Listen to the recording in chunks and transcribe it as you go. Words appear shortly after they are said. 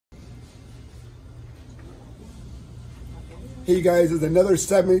Hey you guys, this is another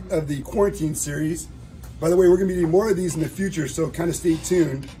segment of the quarantine series. By the way, we're going to be doing more of these in the future, so kind of stay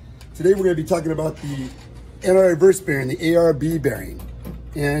tuned. Today we're going to be talking about the Anit-Reverse Bearing, the ARB bearing.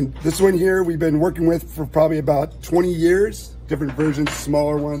 And this one here we've been working with for probably about 20 years, different versions,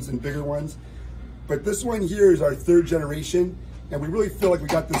 smaller ones and bigger ones. But this one here is our third generation, and we really feel like we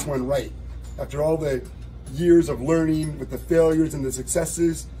got this one right. After all the years of learning with the failures and the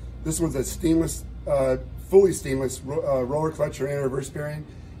successes, this one's a stainless, fully stainless roller clutch or Anit-Reverse bearing,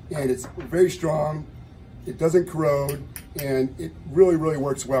 and it's very strong. It doesn't corrode, and it really, really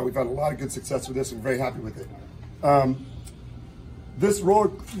works well. We've had a lot of good success with this. We're very happy with it. This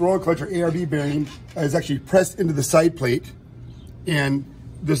roller clutch or ARB bearing is actually pressed into the side plate, and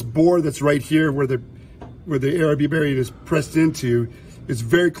this bore that's right here where the ARB bearing is pressed into is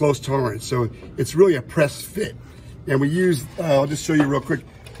very close tolerance. So it's really a press fit. And we use, I'll just show you real quick.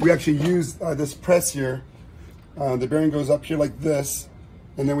 We actually use this press here. The bearing goes up here like this,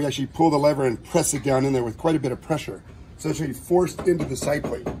 and then we actually pull the lever and press it down in there with quite a bit of pressure. So it's actually forced into the side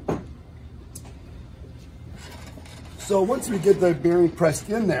plate. So once we get the bearing pressed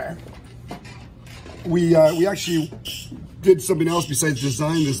in there, we actually did something else besides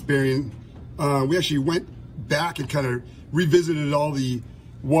design this bearing. We actually went back and kind of revisited all the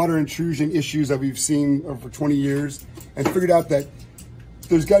water intrusion issues that we've seen for 20 years and figured out that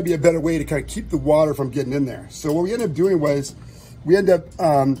there's got to be a better way to kind of keep the water from getting in there. So what we ended up doing was we ended up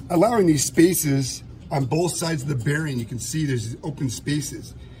allowing these spaces on both sides of the bearing. You can see there's open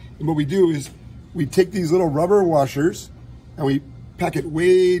spaces. And what we do is we take these little rubber washers and we pack it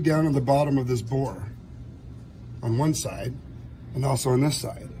way down on the bottom of this bore on one side and also on this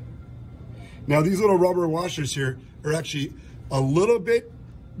side. Now these little rubber washers here are actually a little bit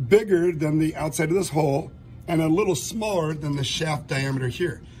bigger than the outside of this hole and a little smaller than the shaft diameter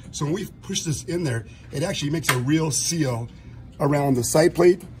here. So when we push this in there, it actually makes a real seal around the side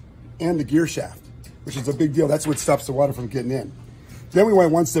plate and the gear shaft, which is a big deal. That's what stops the water from getting in. Then we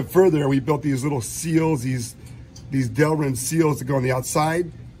went one step further. We built these little seals, these Delrin seals that go on the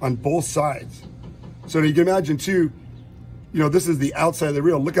outside on both sides. So you can imagine too, you know, this is the outside of the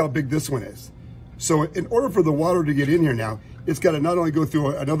reel. Look how big this one is. So in order for the water to get in here now, it's got to not only go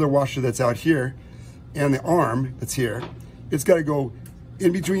through another washer that's out here and the arm that's here, it's got to go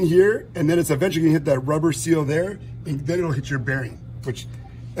in between here, and then it's eventually gonna hit that rubber seal there, and then it'll hit your bearing, which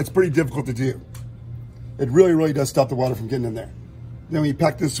that's pretty difficult to do. It really, really does stop the water from getting in there. Then we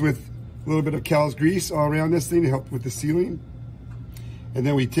pack this with a little bit of Cal's grease all around this thing to help with the sealing. And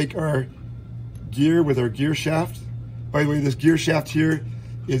then we take our gear with our gear shaft. By the way, this gear shaft here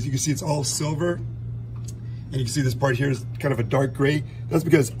is, you can see it's all silver. And you can see this part here is kind of a dark gray. That's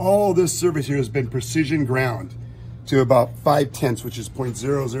because all this surface here has been precision ground to about 5/10, which is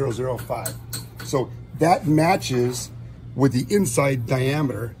 0.0005. So that matches with the inside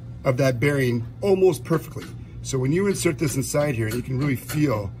diameter of that bearing almost perfectly. So when you insert this inside here, you can really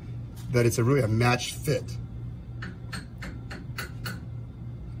feel that it's really a matched fit.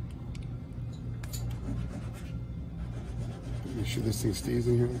 Make sure this thing stays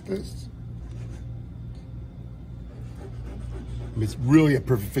in here like this. I mean, it's really a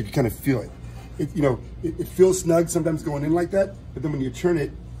perfect fit. You kind of feel it. It feels snug sometimes going in like that, but then when you turn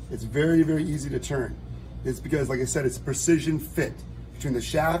it, it's very, very easy to turn. It's because, like I said, it's precision fit between the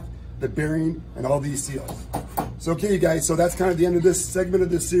shaft, the bearing, and all these seals. So, okay, you guys, so that's kind of the end of this segment of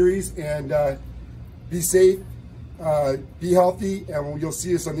this series, and be safe, be healthy, and you'll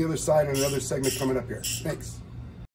see us on the other side on another segment coming up here. Thanks.